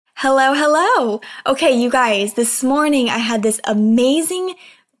Hello, hello. Okay, you guys, this morning I had this amazing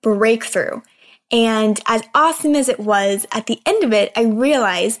breakthrough. And as awesome as it was, at the end of it, I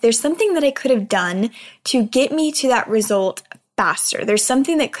realized there's something that I could have done to get me to that result faster. There's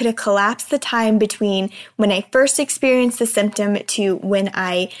something that could have collapsed the time between when I first experienced the symptom to when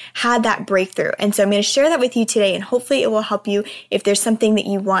I had that breakthrough. And so I'm going to share that with you today, and hopefully it will help you if there's something that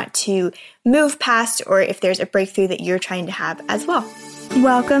you want to move past or if there's a breakthrough that you're trying to have as well.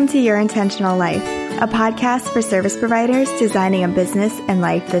 Welcome to Your Intentional Life, a podcast for service providers designing a business and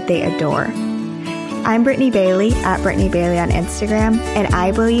life that they adore. I'm Brittany Bailey at Brittany Bailey on Instagram, and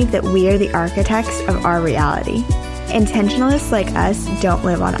I believe that we are the architects of our reality. Intentionalists like us don't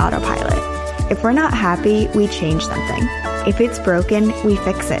live on autopilot. If we're not happy, we change something. If it's broken, we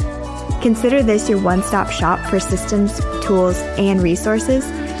fix it. Consider this your one-stop shop for systems, tools, and resources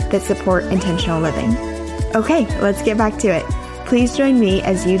that support intentional living. Okay, let's get back to it. Please join me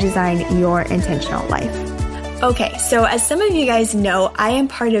as you design your intentional life. Okay, so as some of you guys know, I am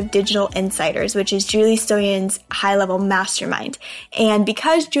part of Digital Insiders, which is Julie Stoyan's high-level mastermind. And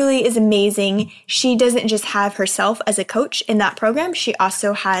because Julie is amazing, she doesn't just have herself as a coach in that program. She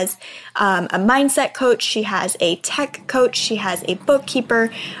also has a mindset coach. She has a tech coach. She has a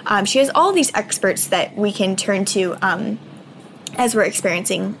bookkeeper. She has all these experts that we can turn to as we're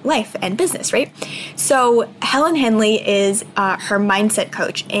experiencing life and business, right? So Helen Henley is her mindset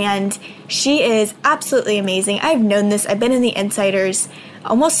coach, and she is absolutely amazing. I've known this. I've been in the Insiders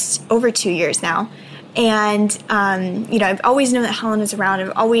almost over 2 years now. And, I've always known that Helen is around.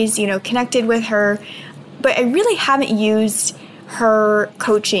 I've always, connected with her, but I really haven't used her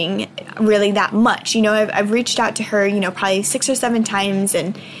coaching really that much. I've reached out to her, probably 6 or 7 times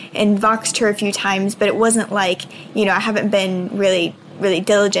and voxed her a few times, but it wasn't like, I haven't been really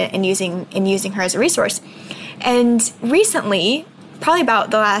diligent in using her as a resource. And recently, probably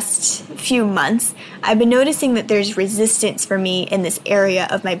about the last few months, I've been noticing that there's resistance for me in this area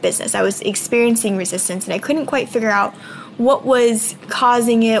of my business. I was experiencing resistance and I couldn't quite figure out what was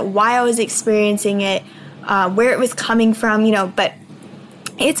causing it, why I was experiencing it, where it was coming from, but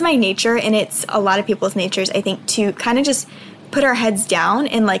it's my nature, and it's a lot of people's natures, I think, to kind of just put our heads down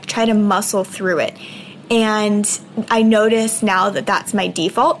and try to muscle through it. And I notice now that that's my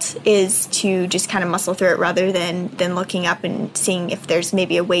default, is to just kind of muscle through it rather than looking up and seeing if there's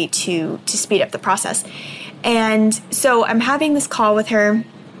maybe a way to speed up the process. And so I'm having this call with her.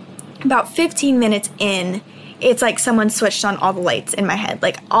 About 15 minutes in, it's like someone switched on all the lights in my head.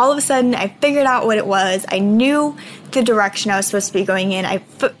 All of a sudden, I figured out what it was. I knew the direction I was supposed to be going in. I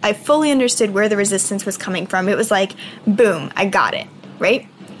fully understood where the resistance was coming from. It was like, boom, I got it, right?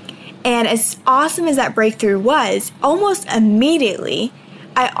 And as awesome as that breakthrough was, almost immediately,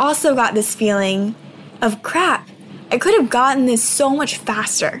 I also got this feeling of crap. I could have gotten this so much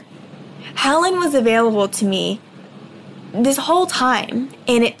faster. Helen was available to me this whole time,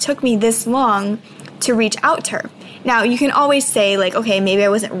 and it took me this long to reach out to her. Now, you can always say, okay, maybe I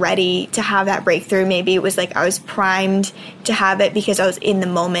wasn't ready to have that breakthrough. Maybe it was I was primed to have it because I was in the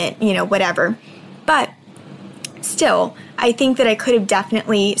moment, whatever. But still, I think that I could have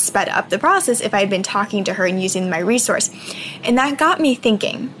definitely sped up the process if I had been talking to her and using my resource. And that got me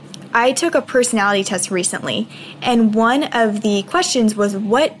thinking. I took a personality test recently, and one of the questions was,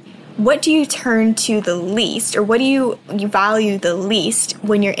 what do you turn to the least, or what do you value the least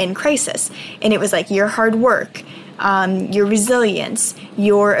when you're in crisis? And it was your hard work, your resilience,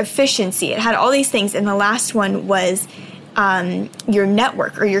 your efficiency. It had all these things. And the last one was your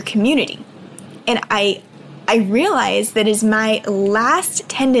network or your community. And I realized that is my last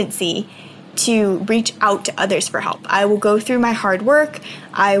tendency to reach out to others for help. I will go through my hard work.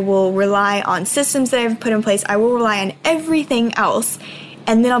 I will rely on systems that I've put in place. I will rely on everything else.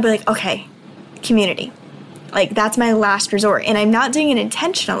 And then I'll be okay, community. That's my last resort. And I'm not doing it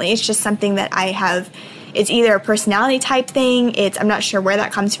intentionally. It's just something that I have. It's either a personality type thing. I'm not sure where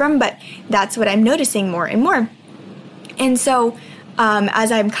that comes from, but that's what I'm noticing more and more. And so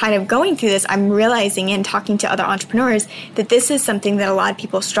as I'm kind of going through this, I'm realizing and talking to other entrepreneurs that this is something that a lot of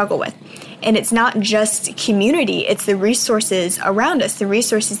people struggle with. And it's not just community. It's the resources around us, the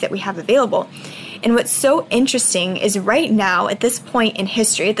resources that we have available. And what's so interesting is right now, at this point in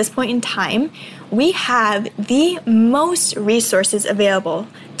history, at this point in time, we have the most resources available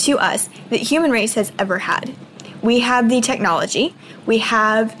to us that human race has ever had. We have the technology. We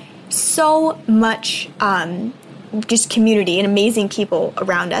have so much just community and amazing people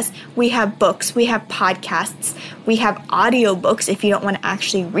around us. We have books. We have podcasts. We have audiobooks if you don't want to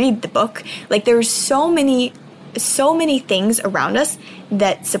actually read the book. There's so many things around us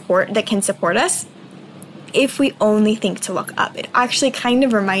that can support us. if we only think to look up. It actually kind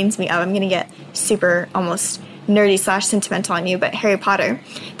of reminds me of, I'm going to get super almost nerdy / sentimental on you, but Harry Potter.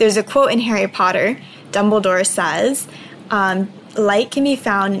 There's a quote in Harry Potter. Dumbledore says, light can be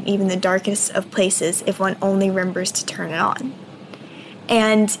found in even the darkest of places if one only remembers to turn it on.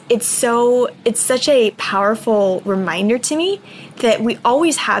 And it's such a powerful reminder to me that we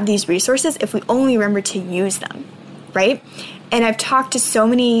always have these resources if we only remember to use them, right? And I've talked to so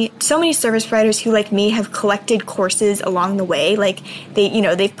many service providers who, like me, have collected courses along the way. Like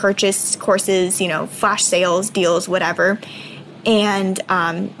they've purchased courses, flash sales, deals, whatever. And,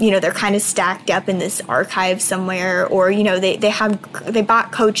 they're kind of stacked up in this archive somewhere, or, they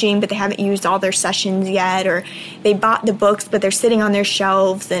bought coaching, but they haven't used all their sessions yet, or they bought the books, but they're sitting on their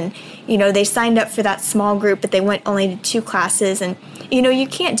shelves, and, they signed up for that small group, but they went only to 2 classes, and, you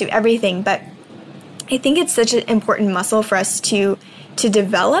can't do everything, but I think it's such an important muscle for us to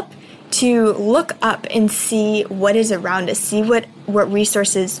develop, to look up and see what is around us, see what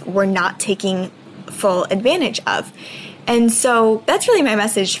resources we're not taking full advantage of. And so that's really my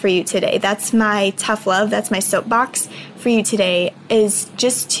message for you today. That's my tough love. That's my soapbox for you today, is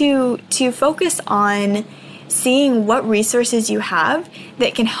just to focus on seeing what resources you have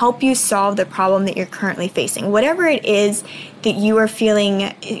that can help you solve the problem that you're currently facing. Whatever it is that you are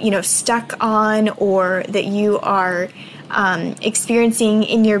feeling, stuck on, or that you are experiencing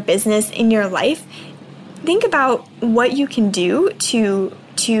in your business, in your life, think about what you can do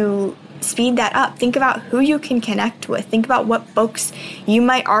to speed that up. Think about who you can connect with. Think about what books you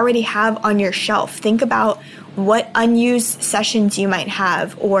might already have on your shelf. Think about what unused sessions you might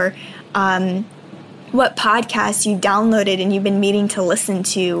have, or what podcasts you downloaded and you've been meaning to listen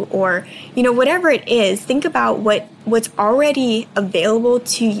to, or whatever it is. Think about what's already available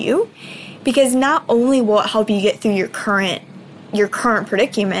to you, because not only will it help you get through your current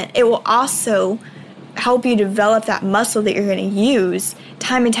predicament, it will also help you develop that muscle that you're going to use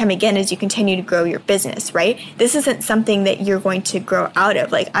time and time again as you continue to grow your business, right? This isn't something that you're going to grow out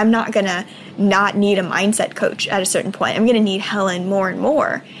of. Like, I'm not going to not need a mindset coach at a certain point. I'm going to need Helen more and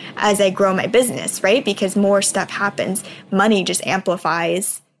more as I grow my business, right? Because more stuff happens. Money just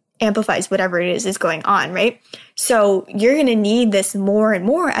amplifies whatever it is going on, right? So you're going to need this more and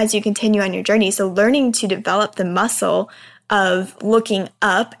more as you continue on your journey. So learning to develop the muscle of looking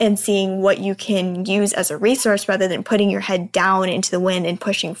up and seeing what you can use as a resource rather than putting your head down into the wind and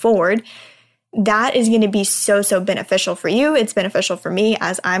pushing forward, that is going to be so beneficial for you. It's beneficial for me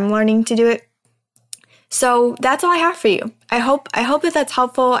as I'm learning to do it. So that's all I have for you. I hope that that's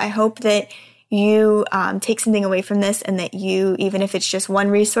helpful. I hope that you take something away from this, and that you, even if it's just one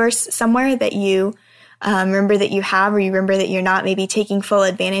resource somewhere that you remember that you have, or you remember that you're not maybe taking full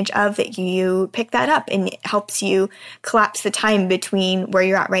advantage of, that you pick that up, and it helps you collapse the time between where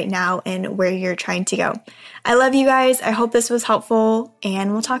you're at right now and where you're trying to go. I love you guys. I hope this was helpful,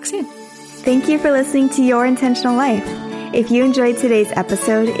 and we'll talk soon. Thank you for listening to Your Intentional Life. If you enjoyed today's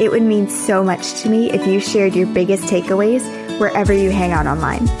episode, it would mean so much to me if you shared your biggest takeaways wherever you hang out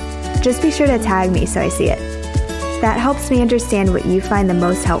online. Just be sure to tag me so I see it. That helps me understand what you find the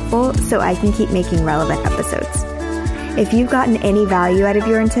most helpful, so I can keep making relevant episodes. If you've gotten any value out of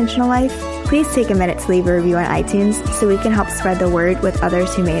Your Intentional Life, please take a minute to leave a review on iTunes so we can help spread the word with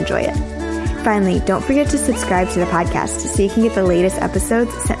others who may enjoy it. Finally, don't forget to subscribe to the podcast so you can get the latest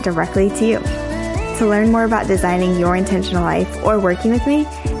episodes sent directly to you. To learn more about designing your intentional life or working with me,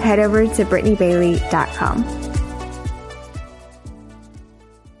 head over to BrittanyBailey.com.